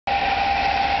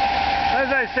As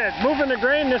I said, moving the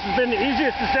grain, this has been the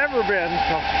easiest it's ever been.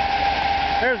 So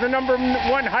there's the number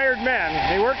one hired man.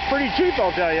 He works pretty cheap,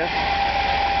 I'll tell you.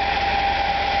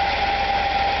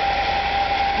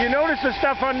 You notice the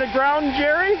stuff on the ground,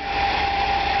 Jerry?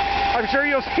 I'm sure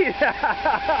you'll see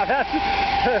that.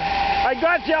 I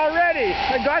got you already.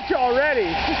 I got you already.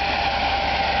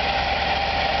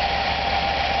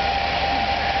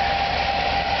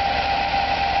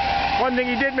 One thing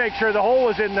he did make sure the hole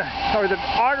was in the, or the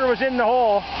auger was in the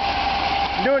hole.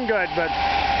 Doing good, but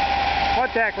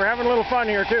what the heck, we're having a little fun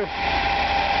here too.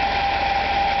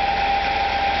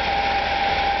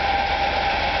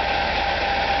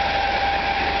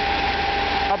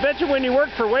 I'll bet you when he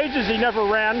worked for wages he never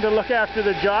ran to look after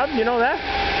the job, you know that?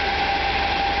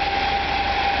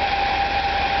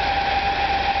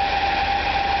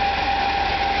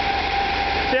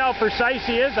 See how precise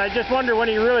he is? I just wonder when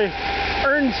he really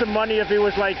earned some money if he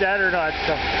was like that or not.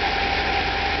 So,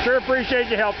 sure appreciate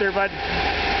your help there, bud.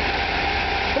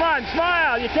 Come on,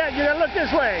 smile. You gotta look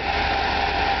this way.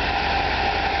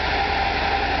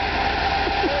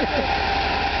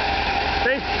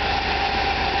 See?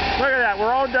 Look at that,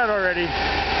 we're all done already.